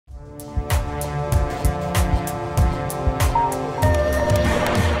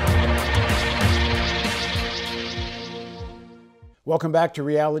Welcome back to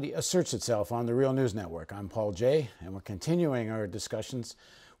Reality Asserts Itself on the Real News Network. I'm Paul Jay, and we're continuing our discussions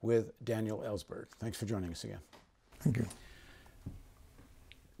with Daniel Ellsberg. Thanks for joining us again. Thank you.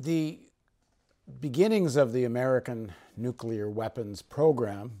 The beginnings of the American nuclear weapons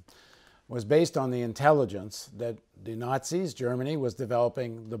program was based on the intelligence that the Nazis, Germany, was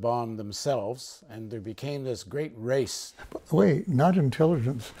developing the bomb themselves, and there became this great race. By the way, not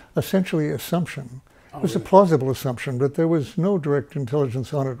intelligence, essentially assumption. It was a plausible assumption, but there was no direct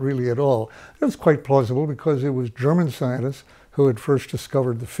intelligence on it really at all. It was quite plausible because it was German scientists who had first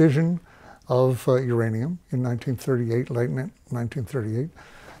discovered the fission of uranium in 1938, late 1938,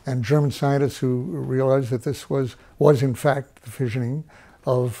 and German scientists who realized that this was in fact the fissioning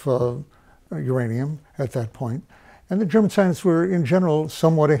of uranium at that point. And the German scientists were in general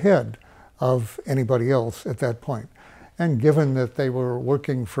somewhat ahead of anybody else at that point. And given that they were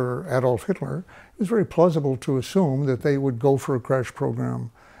working for Adolf Hitler, it was very plausible to assume that they would go for a crash program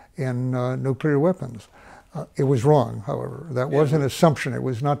in nuclear weapons. It was wrong, however. That was an assumption. It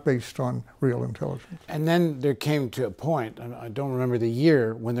was not based on real intelligence. And then there came to a point, and I don't remember the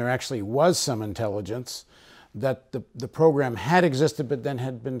year, when there actually was some intelligence that the program had existed but then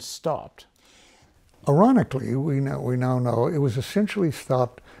had been stopped. Ironically, we now know it was essentially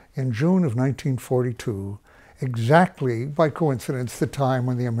stopped in June of 1942, exactly by coincidence the time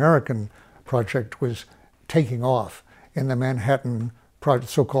when the American project was taking off in the Manhattan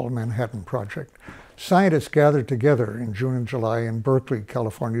so-called Manhattan Project. Scientists gathered together in June and July in Berkeley,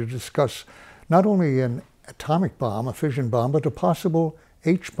 California, to discuss not only an atomic bomb, a fission bomb, but a possible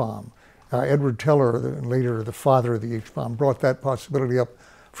H-bomb. Edward Teller, later the father of the H-bomb, brought that possibility up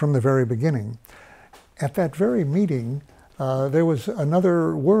from the very beginning. At that very meeting, there was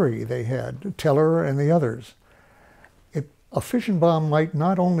another worry they had, Teller and the others. A fission bomb might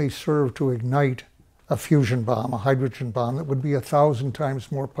not only serve to ignite a fusion bomb, a hydrogen bomb that would be 1,000 times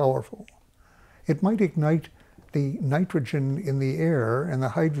more powerful. It might ignite the nitrogen in the air and the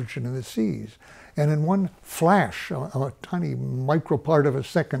hydrogen in the seas. And in one flash, a tiny micro part of a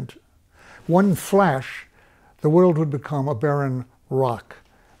second, one flash, the world would become a barren rock.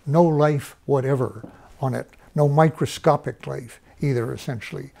 No life whatever on it. No microscopic life either,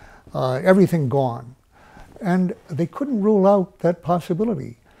 essentially. Everything gone. And they couldn't rule out that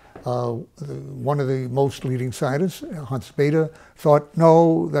possibility. One of the most leading scientists, Hans Bethe, thought,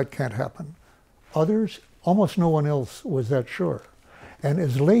 no, that can't happen. Others, almost no one else was that sure. And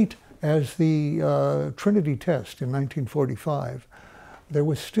as late as the Trinity test in 1945, there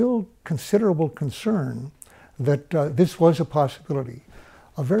was still considerable concern that this was a possibility.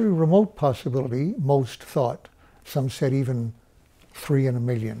 A very remote possibility, most thought. Some said even 3 in a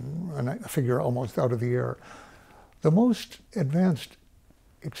million, and a figure almost out of the air. The most advanced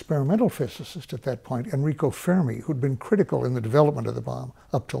experimental physicist at that point, Enrico Fermi, who'd been critical in the development of the bomb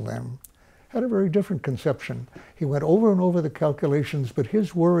up till then, had a very different conception. He went over and over the calculations, but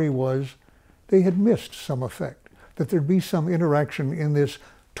his worry was they had missed some effect, that there'd be some interaction in this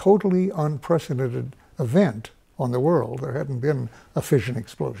totally unprecedented event on the world. There hadn't been a fission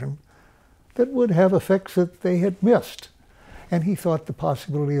explosion that would have effects that they had missed. And he thought the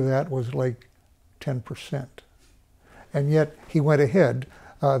possibility of that was like 10%. And yet he went ahead.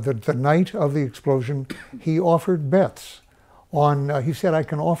 The night of the explosion, he offered bets on, he said, I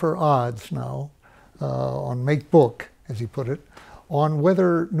can offer odds now on make book, as he put it, on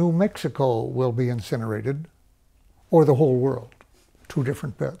whether New Mexico will be incinerated or the whole world. 2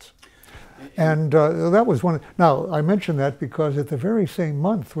 different bets. And that was one. Now, I mention that because at the very same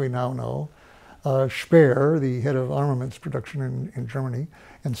month, we now know, Speer, the head of armaments production in Germany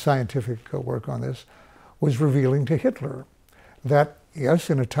and scientific work on this, was revealing to Hitler that, yes,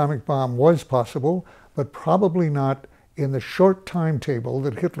 an atomic bomb was possible, but probably not in the short timetable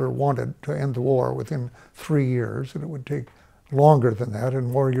that Hitler wanted to end the war within 3 years, and it would take longer than that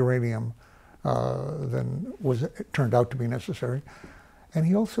and more uranium than turned out to be necessary. And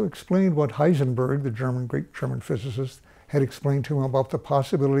he also explained what Heisenberg, the great German physicist, had explained to him about the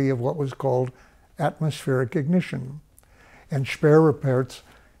possibility of what was called atmospheric ignition. And Speer reports,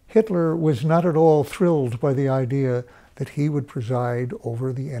 Hitler was not at all thrilled by the idea that he would preside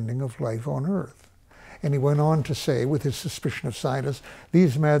over the ending of life on Earth. And he went on to say, with his suspicion of scientists,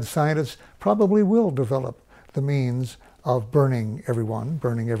 these mad scientists probably will develop the means of burning everyone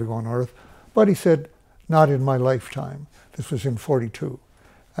on Earth. But he said, not in my lifetime. This was in 1942.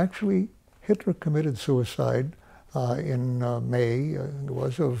 Actually, Hitler committed suicide in May, it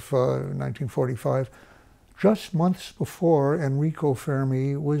was, of 1945, just months before Enrico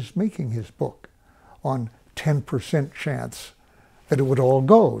Fermi was making his book on 10% chance that it would all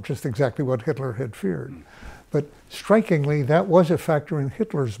go, just exactly what Hitler had feared. But strikingly, that was a factor in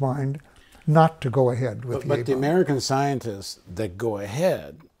Hitler's mind not to go ahead with the But the A-bomb. American scientists that go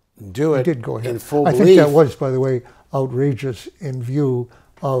ahead do it Did go ahead. in full I belief. think that was, by the way, outrageous in view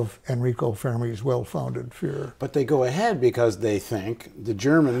of Enrico Fermi's well-founded fear. But they go ahead because they think the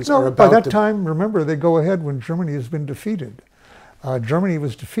Germans No, are about by that to... time, remember, they go ahead when Germany has been defeated. Germany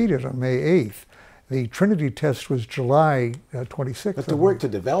was defeated on May 8th. The Trinity test was July 26th. But the work to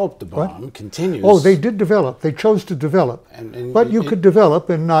develop the bomb continues. Oh, they did develop. They chose to develop. But you could develop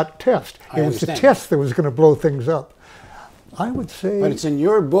and not test. It was the test that was going to blow things up. I would say... But it's in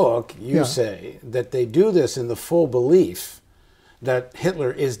your book, you say, that they do this in the full belief that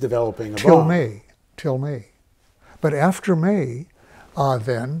Hitler is developing a bomb. Till May. But after May,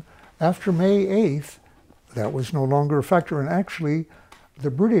 after May 8th, that was no longer a factor. And actually,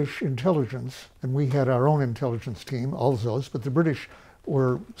 the British intelligence, and we had our own intelligence team, Alsos, but the British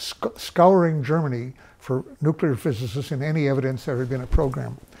were scouring Germany for nuclear physicists and any evidence there had been a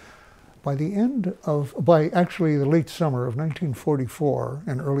program. By actually the late summer of 1944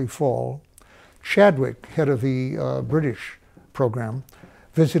 and early fall, Chadwick, head of the British program,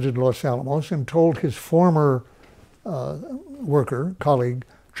 visited Los Alamos and told his former colleague,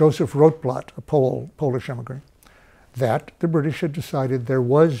 Joseph Rotblat, a Polish immigrant, that the British had decided there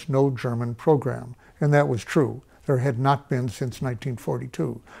was no German program. And that was true. There had not been since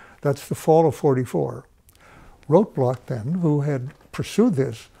 1942. That's the fall of 44. Rotblat then, who had pursued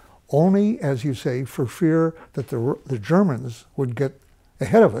this only, as you say, for fear that the Germans would get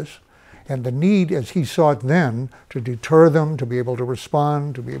ahead of us, and the need, as he saw it then, to deter them, to be able to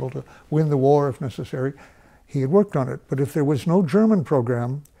respond, to be able to win the war if necessary, he had worked on it. But if there was no German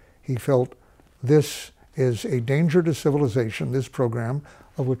program, he felt this is a danger to civilization, this program,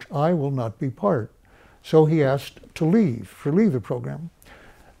 of which I will not be part. So he asked to leave the program.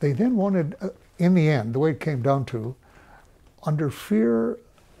 They then wanted, in the end, the way it came down to, under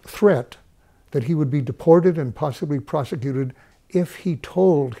threat that he would be deported and possibly prosecuted if he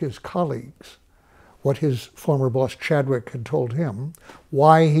told his colleagues what his former boss Chadwick had told him,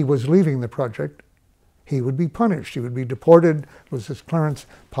 why he was leaving the project, he would be punished. He would be deported, was his clearance,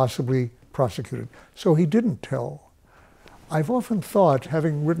 possibly prosecuted. So he didn't tell. I've often thought,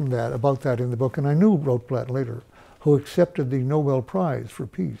 having written about that in the book, and I knew Rotblat later, who accepted the Nobel Prize for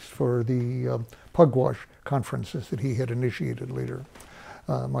Peace for the Pugwash conferences that he had initiated later,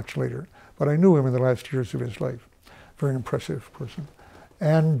 much later. But I knew him in the last years of his life. Very impressive person.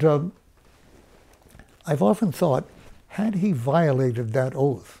 And I've often thought, had he violated that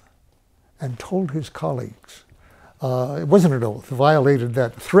oath and told his colleagues, it wasn't an oath, violated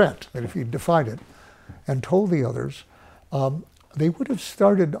that threat, that if he defied it, and told the others, they would have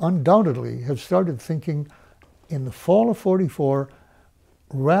undoubtedly started thinking in the fall of 44,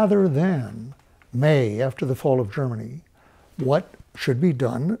 rather than May, after the fall of Germany, what should be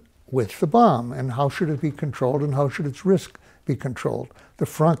done with the bomb, and how should it be controlled, and how should its risk be controlled. The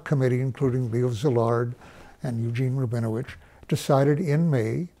Frank Committee, including Leo Szilard and Eugene Rabinowitz, decided in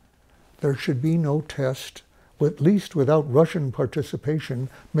May there should be no test, at least without Russian participation,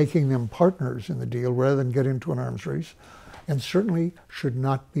 making them partners in the deal rather than get into an arms race, and certainly should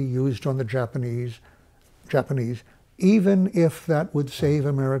not be used on the Japanese, even if that would save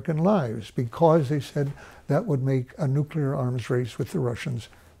American lives, because they said that would make a nuclear arms race with the Russians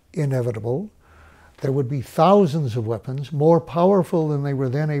inevitable. There would be thousands of weapons, more powerful than they were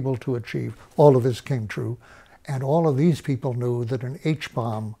then able to achieve. All of this came true. And all of these people knew that an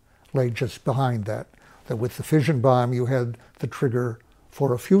H-bomb lay just behind that. That with the fission bomb, you had the trigger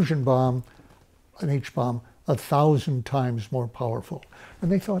for a fusion bomb, an H-bomb, 1,000 times more powerful.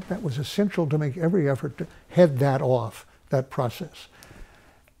 And they thought that was essential to make every effort to head that off, that process.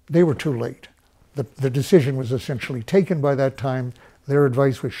 They were too late. The decision was essentially taken by that time. Their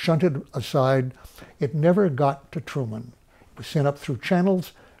advice was shunted aside. It never got to Truman. It was sent up through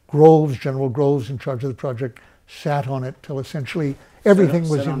channels. General Groves, in charge of the project, sat on it till essentially everything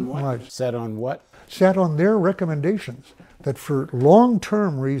was in line. Sat on what? Sat on their recommendations that for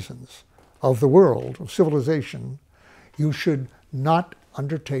long-term reasons of the world, of civilization, you should not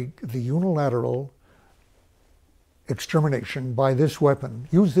undertake the unilateral extermination by this weapon,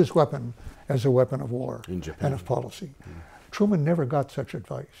 use this weapon as a weapon of war and of policy. Truman never got such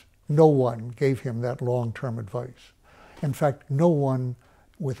advice. No one gave him that long-term advice. In fact, no one,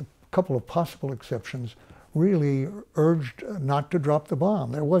 with a couple of possible exceptions, really urged not to drop the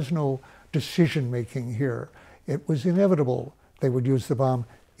bomb. There was no decision-making here. It was inevitable they would use the bomb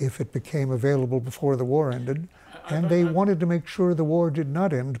if it became available before the war ended, and they wanted to make sure the war did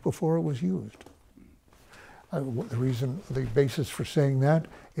not end before it was used. The basis for saying that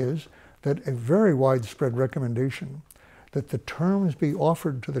is that a very widespread recommendation that the terms be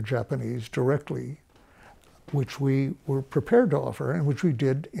offered to the Japanese directly, which we were prepared to offer, and which we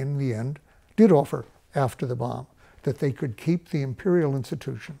did in the end, did offer after the bomb, that they could keep the imperial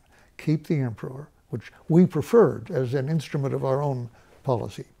institution, keep the emperor, which we preferred as an instrument of our own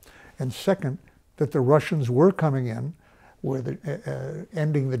policy. And second, that the Russians were coming in,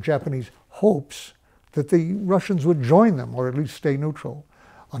 ending the Japanese hopes that the Russians would join them, or at least stay neutral,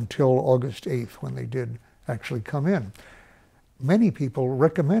 until August 8th, when they did actually come in. Many people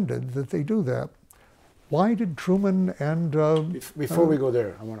recommended that they do that. Why did Truman and... Before we go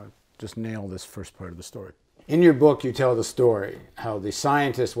there, I want to just nail this first part of the story. In your book, you tell the story how the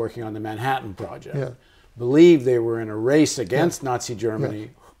scientists working on the Manhattan Project believed they were in a race against Nazi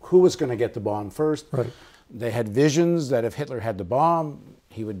Germany. Who was going to get the bomb first? Right. They had visions that if Hitler had the bomb,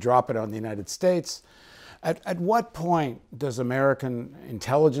 he would drop it on the United States. At what point does American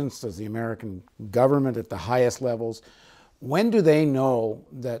intelligence, does the American government at the highest levels, when do they know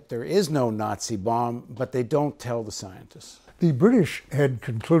that there is no Nazi bomb, but they don't tell the scientists? The British had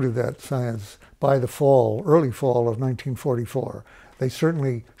concluded that science by the fall, early fall of 1944. They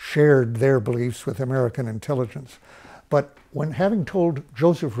certainly shared their beliefs with American intelligence. But when having told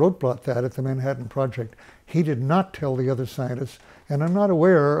Joseph Rotblat that at the Manhattan Project, he did not tell the other scientists, and I'm not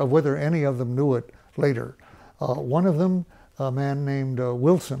aware of whether any of them knew it later. One of them, a man named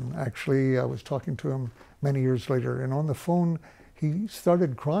Wilson, actually, I was talking to him many years later, and on the phone he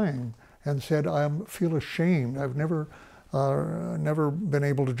started crying and said, I feel ashamed. I've never been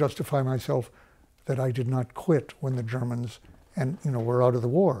able to justify myself that I did not quit when the Germans were out of the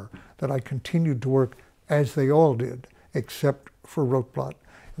war, that I continued to work as they all did, except for Rotblat.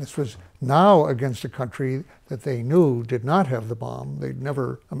 This was now against a country that they knew did not have the bomb. They'd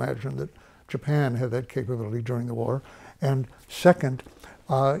never imagined that Japan had that capability during the war. And second,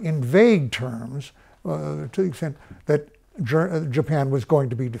 in vague terms, to the extent that Japan was going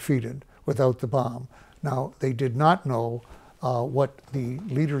to be defeated without the bomb. Now, they did not know what the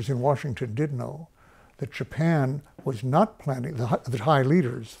leaders in Washington did know, that Japan was not planning, the high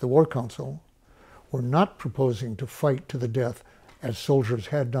leaders, the War Council, were not proposing to fight to the death as soldiers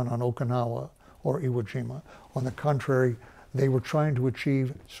had done on Okinawa or Iwo Jima. On the contrary, they were trying to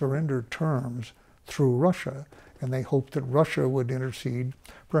achieve surrender terms through Russia, and they hoped that Russia would intercede,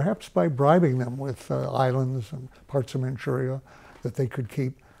 perhaps by bribing them with islands and parts of Manchuria that they could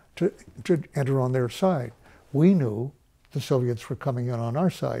keep to enter on their side. We knew the Soviets were coming in on our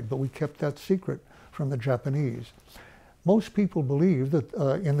side, but we kept that secret from the Japanese. Most people believe that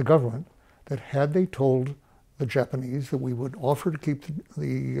in the government, that had they told the Japanese that we would offer to keep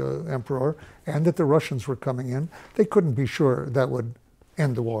the emperor and that the Russians were coming in, they couldn't be sure that would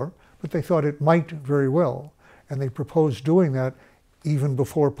end the war, but they thought it might very well. And they proposed doing that even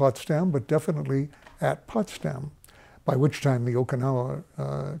before Potsdam, but definitely at Potsdam, by which time the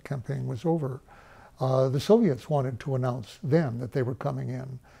Okinawa campaign was over. The Soviets wanted to announce then that they were coming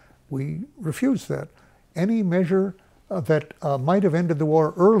in. We refused that. Any measure that might have ended the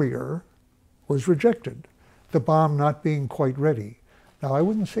war earlier was rejected, the bomb not being quite ready. Now, I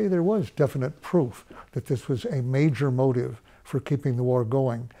wouldn't say there was definite proof that this was a major motive for keeping the war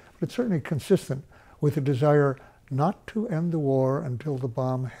going, but it's certainly consistent with a desire not to end the war until the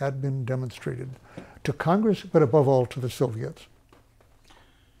bomb had been demonstrated to Congress, but above all to the Soviets.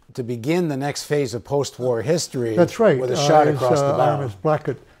 To begin the next phase of post-war history, that's right, with a shot across the bow. As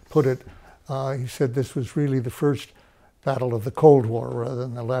Blackett put it, he said this was really the first battle of the Cold War rather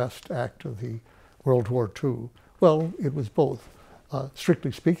than the last act of the World War II. Well, it was both.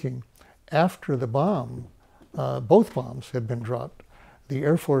 Strictly speaking, after the bomb, both bombs had been dropped, the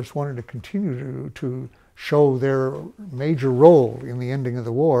Air Force wanted to continue to show their major role in the ending of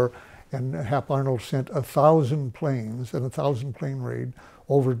the war, and Hap Arnold sent 1,000 planes and a 1,000-plane raid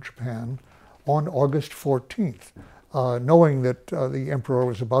over Japan on August 14th, knowing that the emperor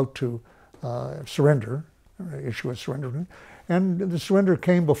was about to surrender, issue a surrender. And the surrender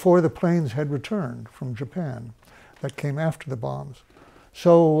came before the planes had returned from Japan. That came after the bombs.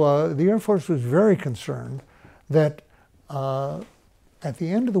 So the Air Force was very concerned that at the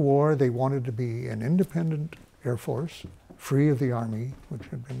end of the war, they wanted to be an independent Air Force, free of the Army, which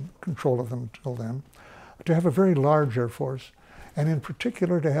had been in control of them until then, to have a very large Air Force, and in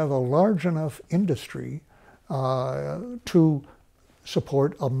particular to have a large enough industry to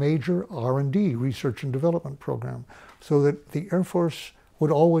support a major R&D, research and development program, so that the Air Force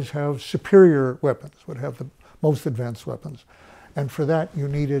would always have superior weapons, would have the most advanced weapons. And for that, you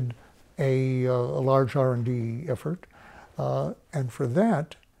needed a large R&D effort. And for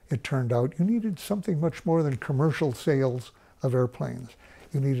that, it turned out, you needed something much more than commercial sales of airplanes.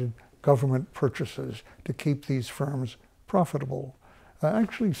 You needed government purchases to keep these firms profitable.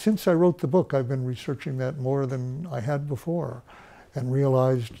 Actually, since I wrote the book, I've been researching that more than I had before, and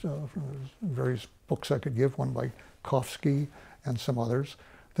realized from various books I could give, one by Kofsky and some others,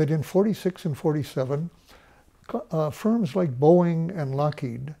 that in 46 and 47, firms like Boeing and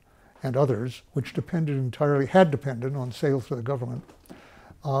Lockheed and others, which had depended on sales to the government,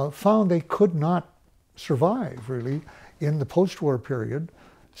 found they could not survive, really, in the post-war period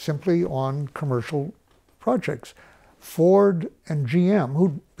simply on commercial projects. Ford and GM,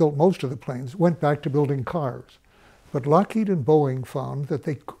 who built most of the planes, went back to building cars. But Lockheed and Boeing found that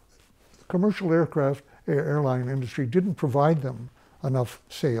the commercial airline industry didn't provide them enough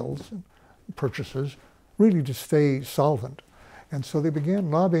sales and purchases really to stay solvent. And so they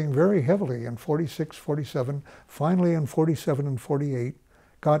began lobbying very heavily in 46, 47, finally in 47 and 48,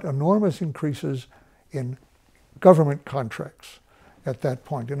 got enormous increases in government contracts at that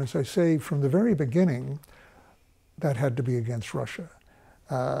point. And as I say, from the very beginning, that had to be against Russia.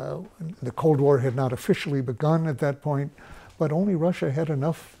 The Cold War had not officially begun at that point, but only Russia had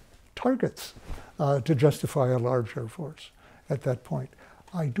enough targets to justify a large air force at that point.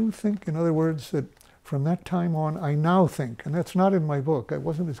 I do think, in other words, that from that time on, I now think, and that's not in my book, it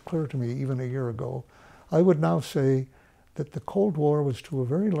wasn't as clear to me even a year ago, I would now say that the Cold War was to a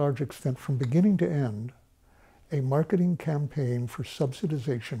very large extent, from beginning to end, a marketing campaign for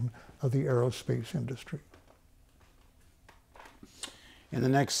subsidization of the aerospace industry. In the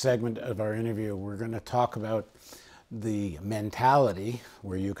next segment of our interview, we're going to talk about the mentality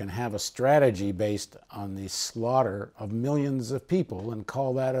where you can have a strategy based on the slaughter of millions of people and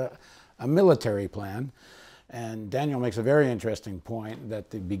call that a military plan. And Daniel makes a very interesting point that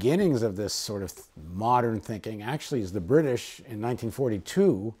the beginnings of this sort of modern thinking actually is the British in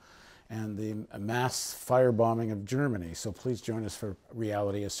 1942 and the mass firebombing of Germany. So please join us for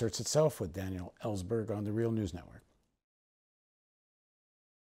Reality Asserts Itself with Daniel Ellsberg on the Real News Network.